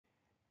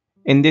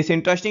In this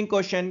interesting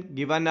question,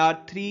 given are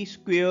three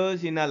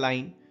squares in a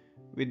line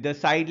with the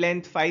side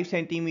length 5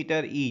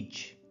 cm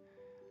each.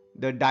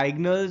 The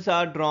diagonals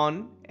are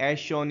drawn as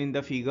shown in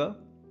the figure.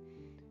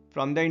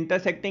 From the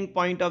intersecting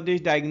point of this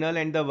diagonal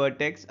and the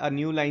vertex, a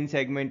new line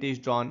segment is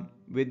drawn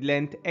with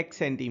length x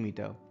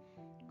centimeter.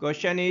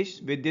 Question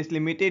is, with this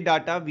limited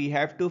data, we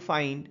have to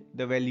find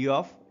the value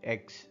of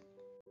x.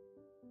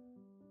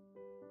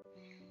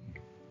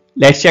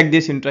 Let's check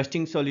this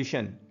interesting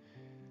solution.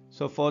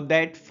 So for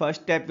that,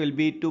 first step will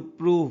be to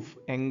prove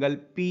angle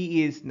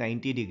P is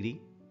 90 degree.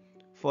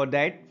 For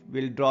that,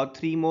 we'll draw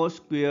three more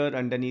squares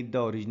underneath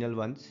the original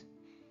ones.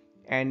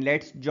 And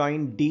let's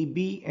join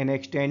DB and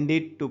extend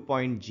it to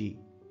point G.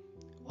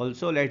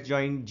 Also, let's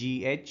join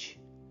GH.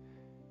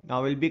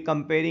 Now we'll be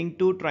comparing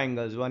two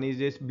triangles. One is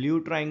this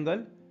blue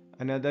triangle,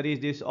 another is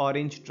this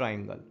orange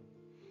triangle.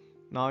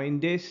 Now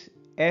in this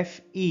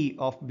FE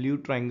of blue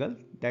triangle,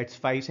 that's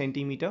 5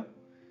 centimeter.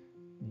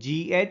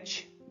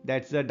 GH,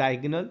 that's the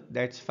diagonal,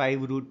 that's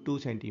 5 root 2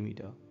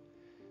 centimeter.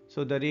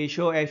 So the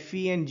ratio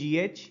FE and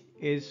GH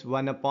is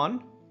 1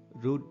 upon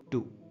root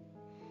 2.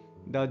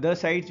 The other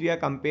sides we are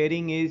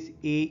comparing is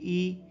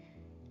AE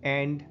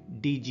and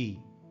DG.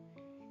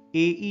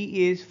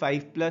 AE is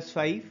 5 plus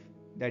 5,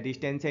 that is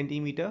 10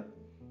 centimeter,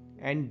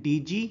 and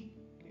DG,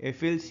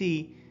 if we'll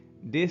see,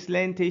 this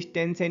length is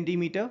 10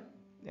 centimeter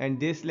and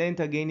this length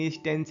again is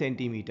 10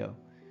 centimeter.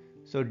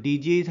 So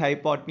DG is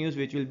hypotenuse,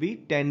 which will be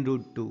 10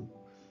 root 2.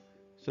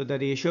 So the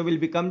ratio will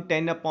become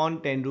 10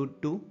 upon 10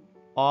 root 2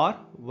 or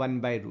 1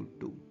 by root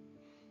 2.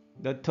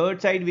 The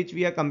third side which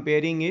we are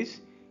comparing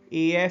is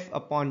AF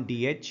upon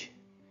DH.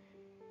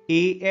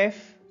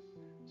 AF,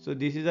 so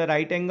this is a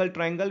right angle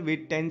triangle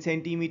with 10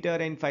 centimeter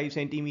and 5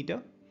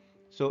 centimeter.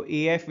 So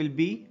AF will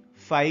be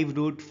 5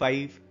 root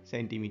 5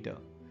 centimeter.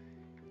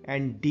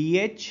 And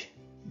DH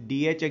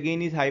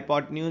again is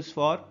hypotenuse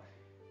for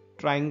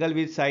triangle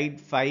with side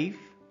 5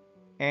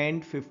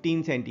 and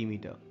 15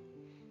 centimeter.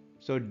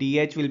 So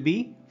DH will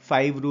be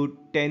 5 root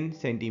 10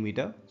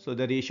 centimeter. So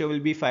the ratio will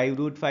be 5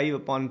 root 5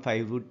 upon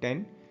 5 root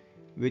 10,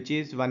 which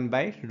is 1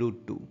 by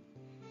root 2.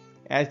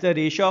 As the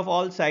ratio of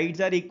all sides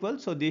are equal,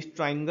 so these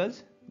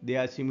triangles, they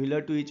are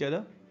similar to each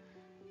other,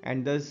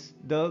 and thus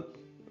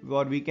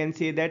what we can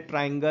say that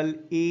triangle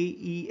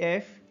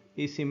AEF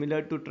is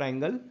similar to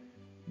triangle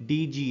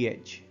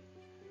DGH,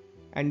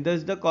 and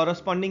thus the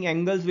corresponding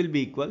angles will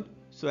be equal.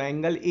 So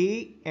angle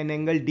A and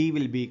angle D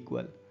will be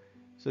equal.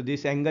 So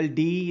this angle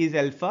D is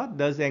alpha,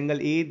 thus angle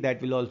A,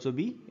 that will also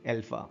be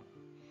alpha.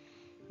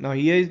 Now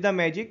here is the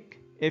magic.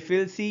 If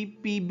we'll see,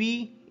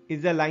 PB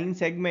is the line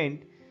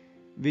segment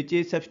which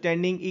is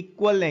subtending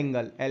equal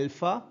angle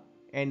alpha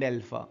and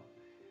alpha.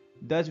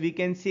 Thus we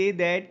can say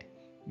that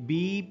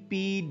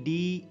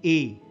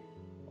BPDA,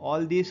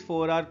 all these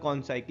four are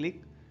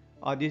concyclic,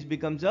 or this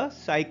becomes a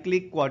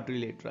cyclic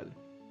quadrilateral.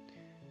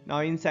 Now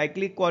in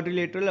cyclic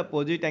quadrilateral,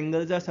 opposite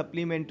angles are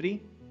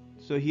supplementary.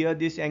 So here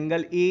this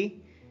angle A,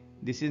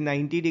 this is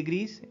 90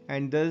 degrees,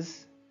 and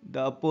thus the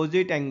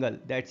opposite angle,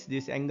 that's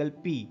this angle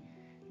P,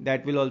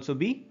 that will also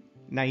be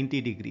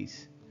 90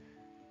 degrees.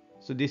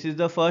 So this is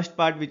the first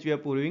part which we are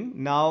proving.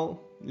 Now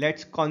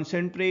let's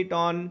concentrate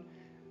on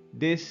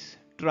this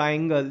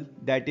triangle,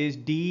 that is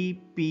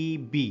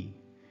DPB.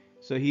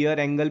 So here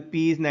angle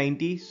P is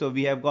 90, so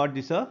we have got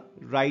this a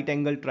right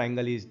angle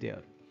triangle is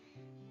there.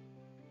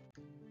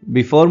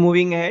 Before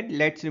moving ahead,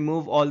 let's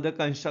remove all the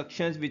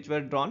constructions which were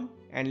drawn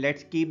and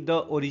let's keep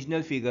the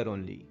original figure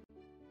only.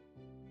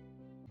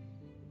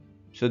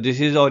 So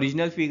this is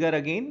original figure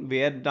again,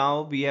 where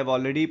now we have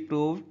already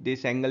proved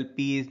this angle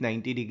P is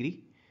 90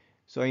 degree.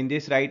 So in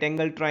this right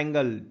angle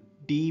triangle,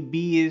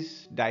 DB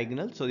is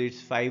diagonal, so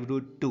it's 5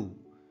 root 2.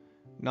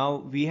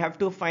 Now we have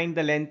to find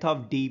the length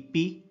of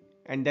DP,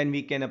 and then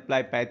we can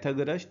apply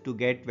Pythagoras to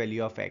get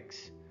value of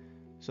x.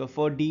 So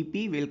for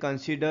DP, we'll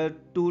consider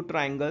two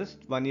triangles.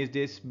 One is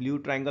this blue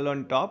triangle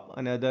on top,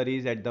 another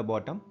is at the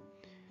bottom.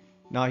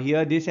 Now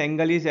here this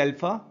angle is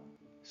alpha,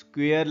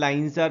 square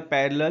lines are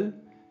parallel,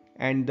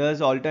 and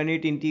thus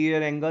alternate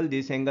interior angle,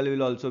 this angle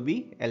will also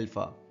be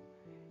alpha.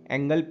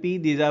 Angle P,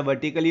 these are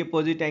vertically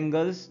opposite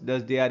angles,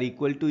 thus they are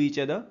equal to each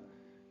other.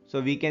 So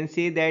we can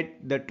say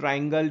that the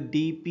triangle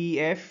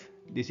DPF,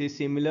 this is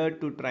similar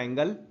to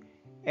triangle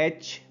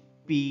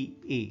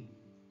HPA.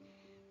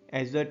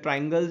 As the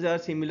triangles are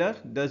similar,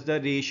 thus the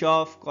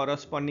ratio of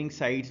corresponding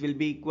sides will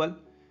be equal.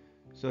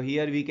 So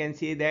here we can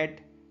say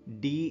that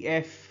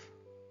DF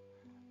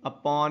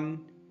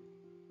upon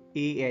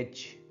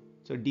AH.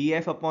 So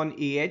DF upon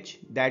AH,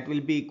 that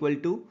will be equal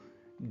to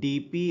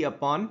DP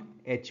upon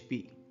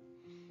HP.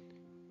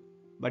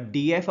 But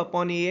DF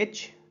upon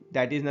AH,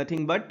 that is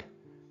nothing but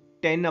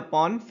 10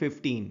 upon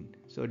 15.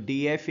 So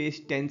DF is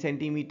 10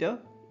 centimeter,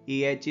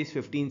 AH is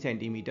 15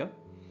 centimeter.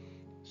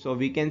 So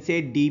we can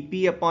say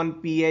DP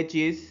upon PH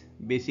is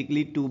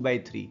basically 2 by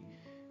 3.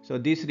 So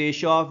this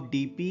ratio of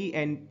DP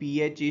and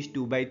PH is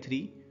 2 by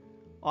 3.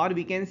 Or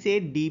we can say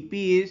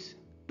DP is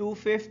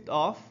 2/5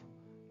 of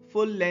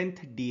full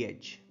length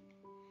DH.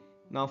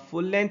 Now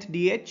full length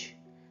DH,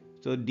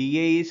 so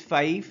DA is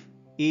 5,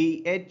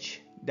 AH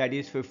that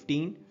is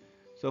 15.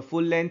 So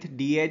full length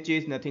DH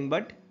is nothing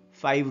but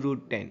 5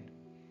 root 10.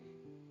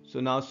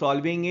 So now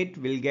solving it,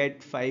 we'll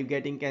get 5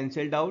 getting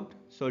cancelled out.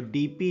 So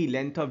DP,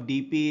 length of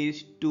DP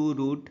is 2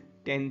 root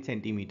 10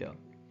 centimeter.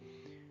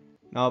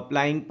 Now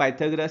applying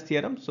Pythagoras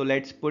theorem. So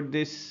let's put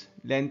this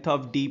length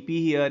of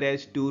DP here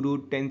as 2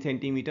 root 10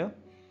 centimeter.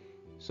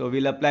 So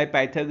we'll apply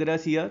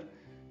Pythagoras here.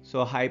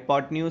 So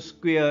hypotenuse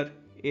square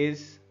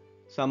is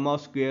sum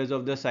of squares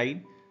of the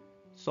side.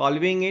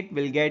 Solving it,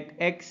 we'll get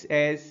x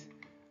as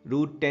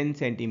root 10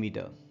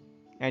 centimeter.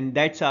 And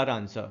that's our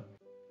answer.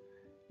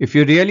 If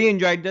you really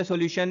enjoyed the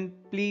solution,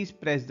 please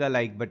press the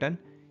like button.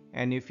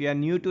 And if you are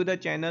new to the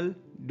channel,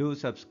 do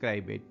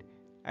subscribe it.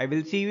 I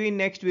will see you in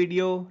next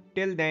video.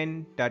 Till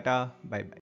then, tata, bye bye.